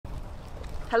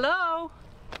Hello?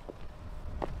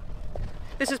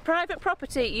 This is private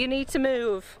property. You need to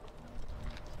move.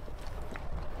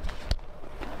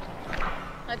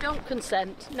 I don't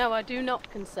consent. No, I do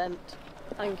not consent.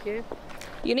 Thank you.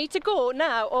 You need to go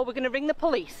now or we're going to ring the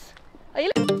police. Are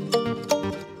you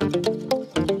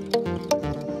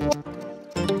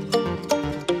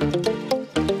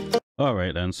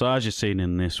Alright then, so as you've seen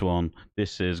in this one,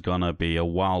 this is gonna be a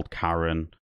wild Karen.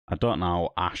 I don't know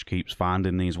how Ash keeps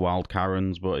finding these wild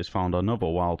Karens, but he's found another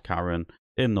wild Karen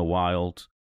in the wild.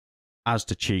 Has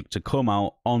the cheek to come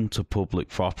out onto public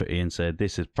property and say,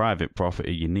 this is private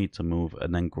property, you need to move,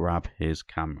 and then grab his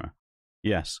camera.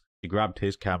 Yes, he grabbed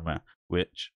his camera,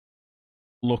 which,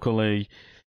 luckily,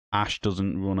 Ash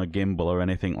doesn't run a gimbal or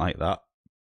anything like that,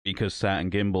 because certain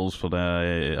gimbals for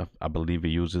the, I believe he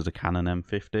uses a Canon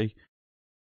M50,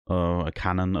 or a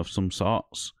Canon of some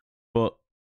sorts, but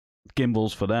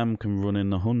gimbals for them can run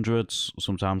in the hundreds,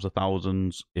 sometimes the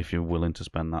thousands, if you're willing to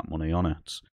spend that money on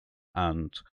it,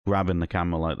 and grabbing the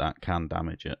camera like that can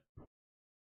damage it.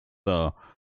 So,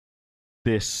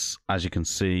 this, as you can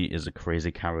see, is a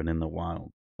crazy Karen in the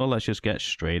wild. So let's just get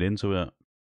straight into it.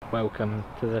 Welcome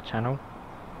to the channel.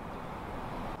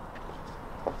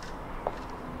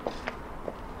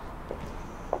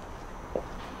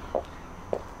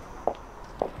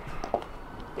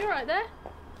 You're right there?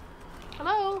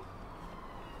 Hello?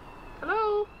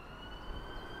 Hello?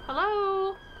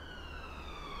 Hello?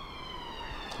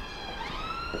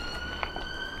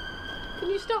 Can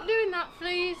you stop doing that,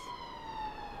 please?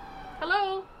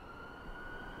 Hello?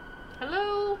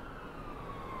 Hello?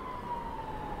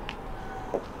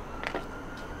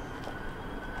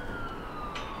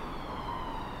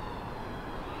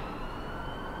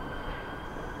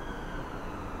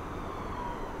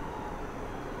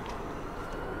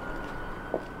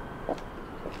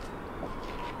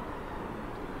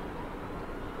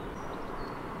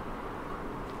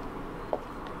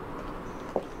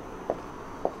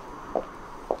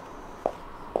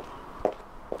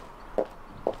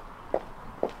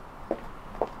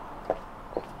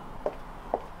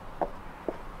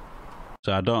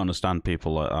 So I don't understand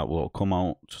people like that will come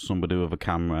out to somebody with a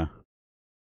camera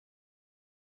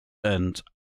and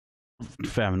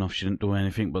fair enough, she didn't do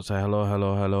anything but say hello,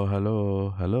 hello, hello, hello,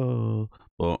 hello.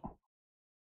 But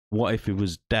what if he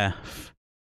was deaf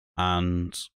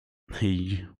and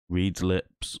he reads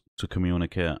lips to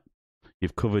communicate?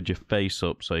 You've covered your face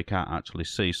up so you can't actually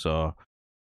see, so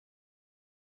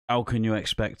how can you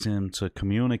expect him to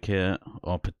communicate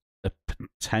or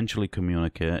potentially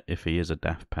communicate if he is a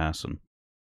deaf person?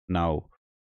 Now,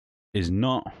 is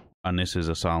not, and this is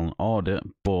a silent audit,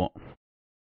 but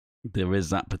there is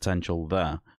that potential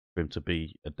there for him to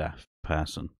be a deaf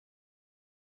person.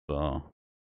 So,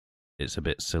 it's a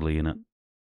bit silly, innit?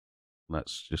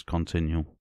 Let's just continue.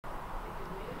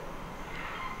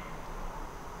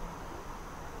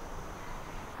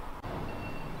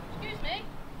 Excuse me?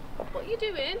 What are you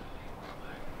doing?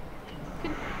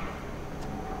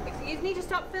 You need to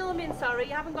stop filming, sorry.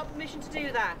 You haven't got permission to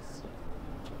do that.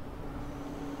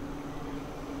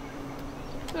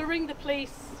 We'll ring the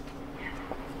police.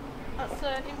 That's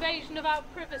an invasion of our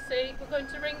privacy. We're going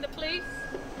to ring the police.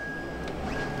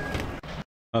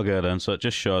 Okay then, so it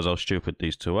just shows how stupid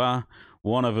these two are.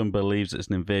 One of them believes it's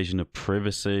an invasion of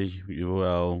privacy.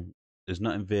 Well, it's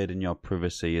not invading your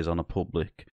privacy, it's on a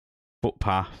public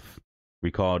footpath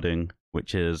recording,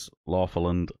 which is lawful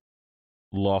and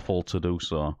lawful to do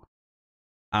so.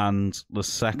 And the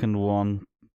second one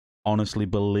honestly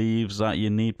believes that you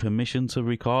need permission to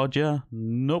record you.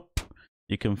 Nope.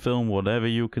 You can film whatever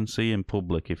you can see in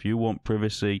public. If you want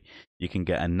privacy, you can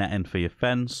get a netting for your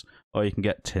fence or you can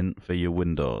get tint for your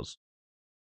windows.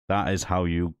 That is how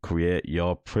you create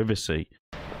your privacy.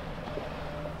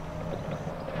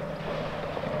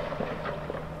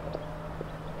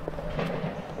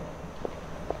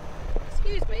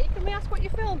 Excuse me, can we ask what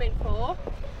you're filming for?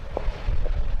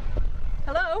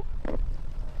 Hello?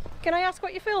 Can I ask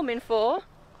what you're filming for?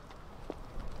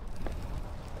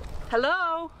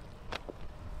 Hello?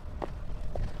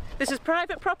 This is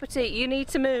private property, you need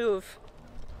to move.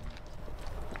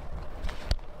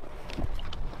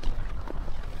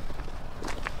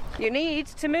 You need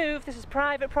to move, this is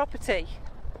private property.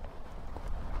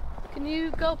 Can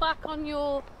you go back on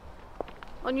your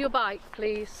bike,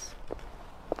 please?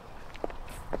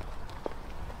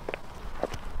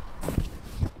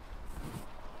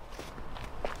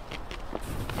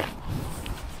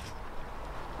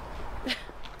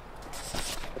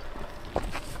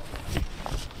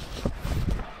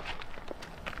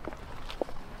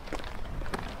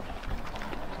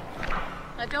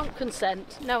 I don't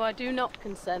consent. No, I do not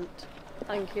consent.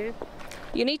 Thank you.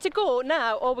 You need to go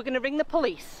now or we're going to ring the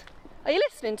police. Are you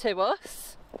listening to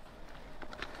us?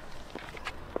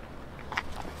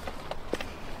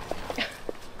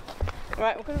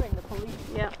 Right, we're going to ring the police.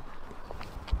 Yeah.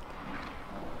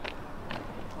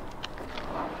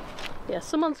 Yeah,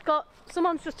 someone's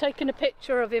just taken a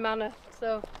picture of him, Anna,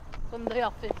 so from the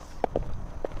office.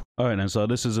 Alright then, so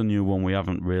this is a new one we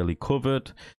haven't really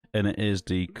covered, and it is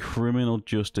the Criminal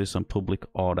Justice and Public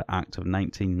Order Act of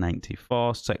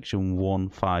 1994, Section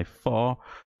 154,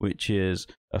 which is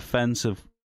offence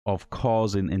of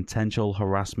causing intentional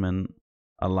harassment,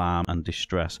 alarm and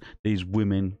distress. These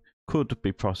women could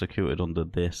be prosecuted under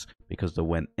this because they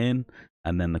went in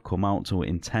and then they come out to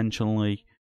intentionally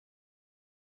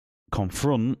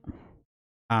confront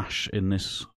Ash in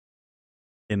this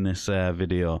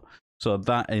video. So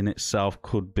that in itself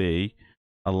could be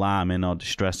alarming or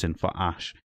distressing for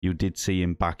Ash. You did see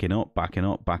him backing up,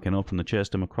 and they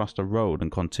chased him across the road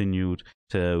and continued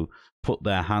to put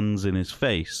their hands in his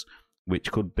face, which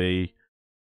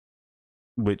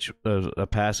a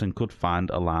person could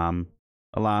find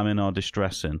alarming or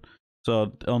distressing.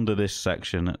 So under this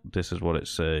section, this is what it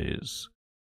says.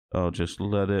 I'll just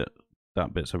let it.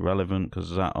 That bit's irrelevant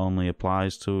because that only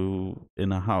applies to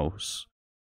in a house.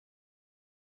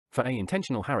 For a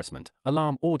intentional harassment,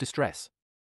 alarm or distress.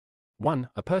 1.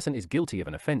 A person is guilty of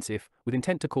an offence if, with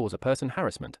intent to cause a person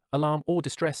harassment, alarm or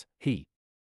distress, he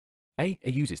A.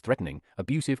 Uses threatening,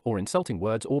 abusive or insulting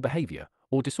words or behaviour,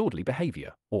 or disorderly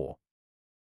behaviour, or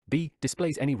B.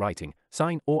 Displays any writing,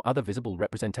 sign or other visible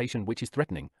representation which is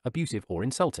threatening, abusive or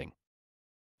insulting,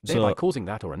 thereby causing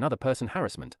that or another person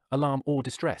harassment, alarm or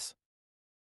distress.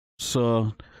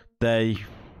 So the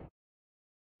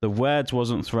words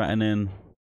wasn't threatening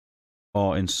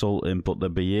or insulting, but the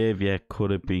behaviour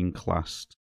could have been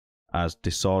classed as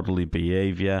disorderly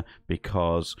behaviour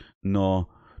because no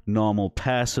normal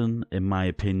person, in my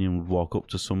opinion, would walk up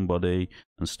to somebody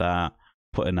and start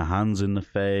putting their hands in the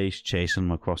face, chasing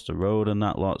them across the road and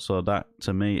that lot. So that,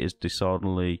 to me, is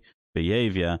disorderly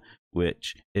behaviour,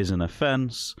 which is an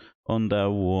offence under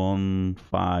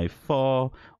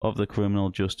 154 of the Criminal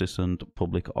Justice and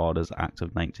Public Orders Act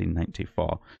of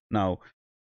 1994. Now,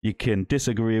 you can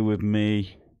disagree with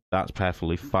me, that's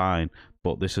perfectly fine,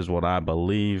 but this is what I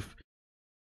believe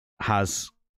has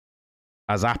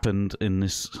happened in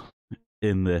this.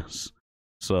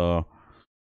 So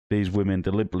these women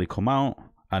deliberately come out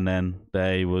and then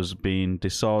they was being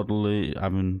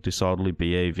having disorderly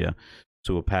behaviour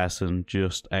to a person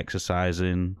just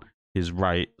exercising his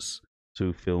rights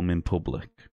to film in public.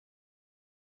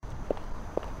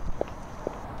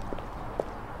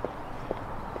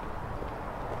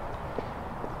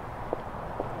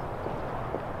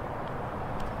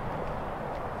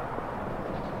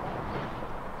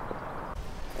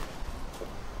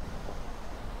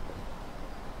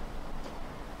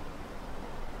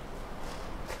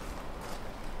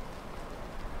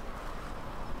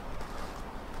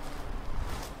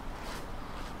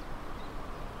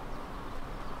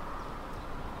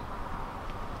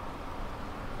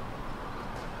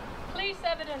 Police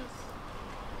evidence.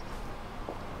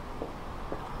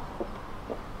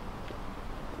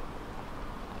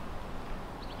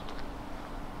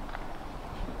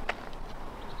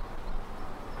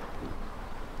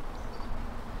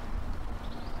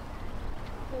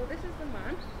 So this is the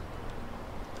man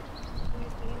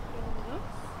who's being filmed us.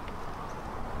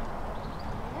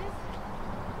 Yes.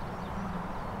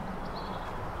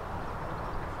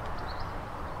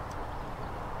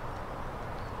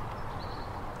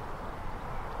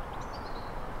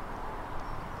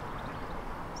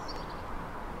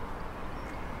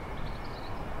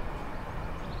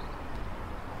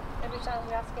 Every time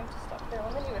we ask him to stop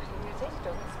filming, he refuses, he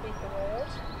doesn't speak a word.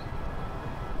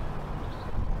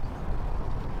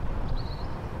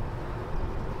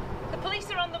 The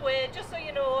police are on the way, just so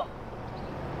you know.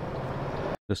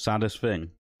 The saddest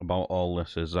thing about all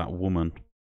this is that woman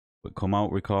that come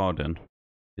out recording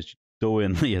is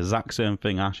doing the exact same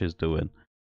thing Ash is doing,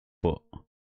 but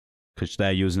because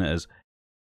they're using it as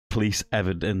police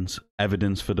evidence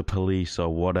for the police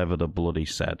or whatever the bloody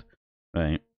said,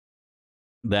 right?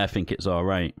 They think it's all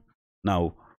right.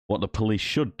 Now, what the police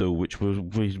should do, which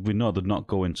we know they're not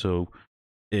going to,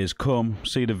 is come,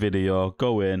 see the video,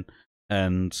 go in,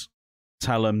 and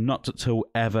tell them not to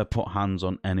ever put hands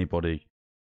on anybody.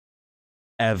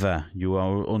 Ever. You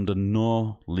are under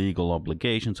no legal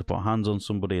obligation to put hands on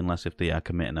somebody unless if they are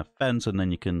committing an offence, and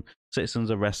then you can citizens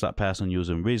arrest that person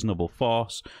using reasonable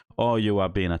force, or you are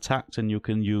being attacked and you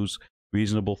can use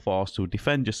reasonable force to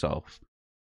defend yourself.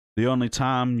 The only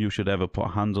time you should ever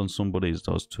put hands on somebody is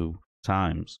those two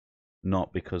times,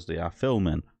 not because they are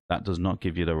filming. That does not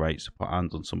give you the rights to put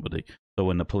hands on somebody. So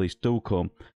when the police do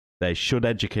come, they should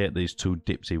educate these two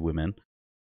dipsy women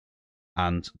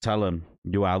and tell him,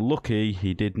 you are lucky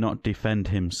he did not defend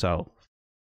himself.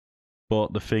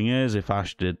 But the thing is, if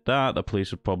Ash did that, the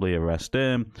police would probably arrest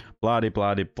him, blah, blah,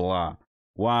 blah, blah.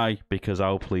 Why? Because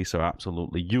our police are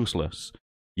absolutely useless.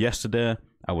 Yesterday,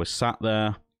 I was sat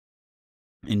there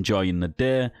enjoying the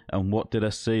day, and what did I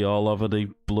see all over the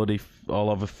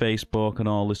all over Facebook and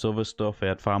all this other stuff? I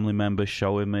had family members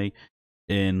showing me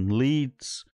in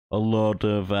Leeds a load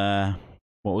of,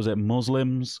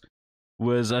 Muslims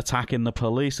was attacking the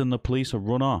police, and the police have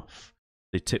run off.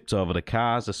 They tipped over the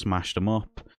cars, they smashed them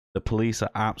up. The police are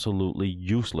absolutely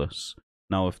useless.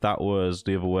 Now, if that was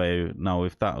the other way,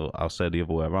 I'll say the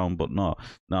other way around, but no.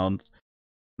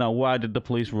 Now, why did the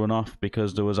police run off?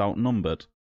 Because they was outnumbered.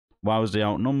 Why was they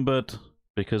outnumbered?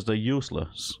 Because they're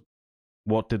useless.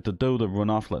 What did they do? They run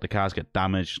off, let the cars get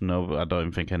damaged. No, I don't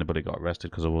even think anybody got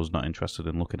arrested because I was not interested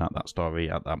in looking at that story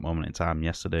at that moment in time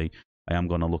yesterday. I am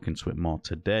going to look into it more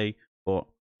today. But,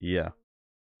 yeah,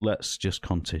 let's just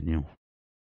continue.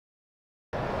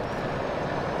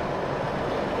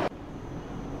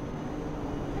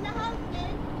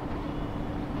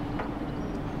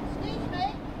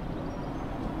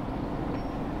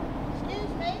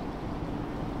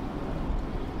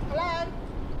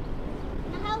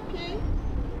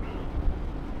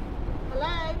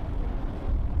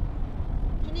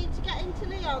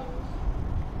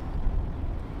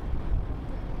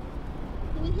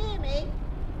 Can you hear me?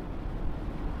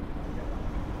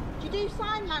 Do you do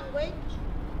sign language?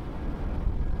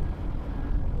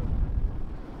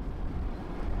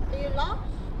 Are you lost?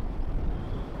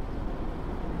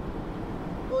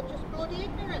 Or just bloody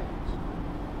ignorant?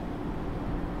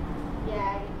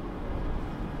 Yeah.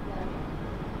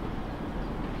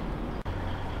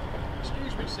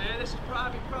 Excuse me, sir, this is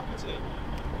private property.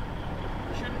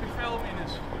 You shouldn't be filming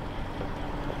us.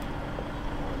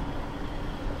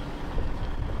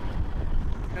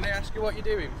 Can I ask you what you're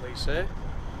doing, please, sir?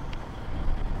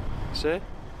 Sir?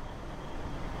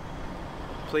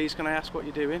 Please, can I ask what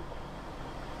you're doing?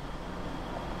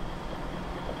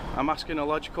 I'm asking a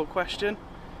logical question.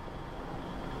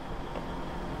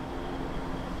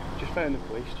 Just phone the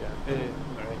police, Jack.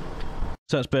 Right.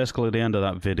 So that's basically the end of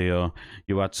that video.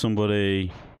 You had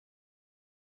somebody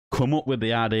come up with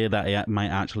the idea that he might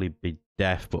actually be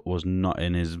deaf but was not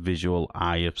in his visual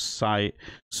eye of sight.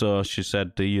 So she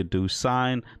said, do you do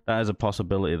sign? That is a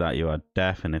possibility that you are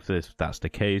deaf, and if that's the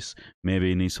case, maybe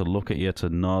he needs to look at you to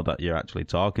know that you're actually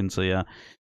talking to you,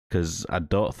 because I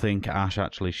don't think Ash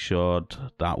actually showed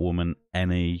that woman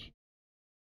any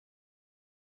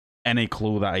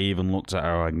clue that he even looked at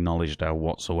her or acknowledged her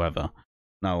whatsoever.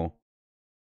 Now,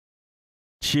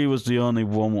 she was the only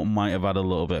one that might have had a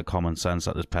little bit of common sense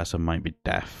that this person might be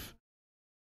deaf,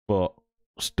 but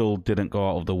still didn't go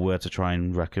out of the way to try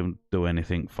and do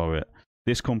anything for it.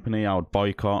 This company I would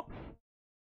boycott,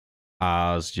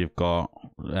 as you've got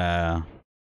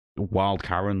wild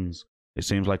Karens. It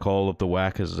seems like all of the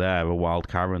workers there are wild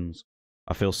Karens.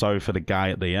 I feel sorry for the guy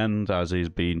at the end, as he's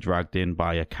being dragged in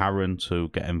by a Karen to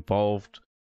get involved.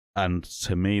 And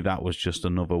to me, that was just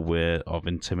another way of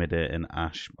intimidating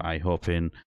Ash by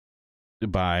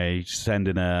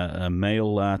sending a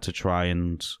male there to try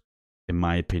and, in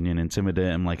my opinion,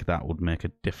 intimidate him. Like that would make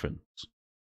a difference.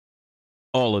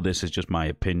 All of this is just my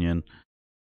opinion.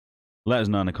 Let us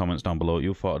know in the comments down below what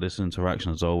you thought of this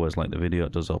interaction. As always, like the video,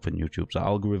 it does help in YouTube's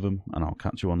algorithm, and I'll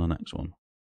catch you on the next one.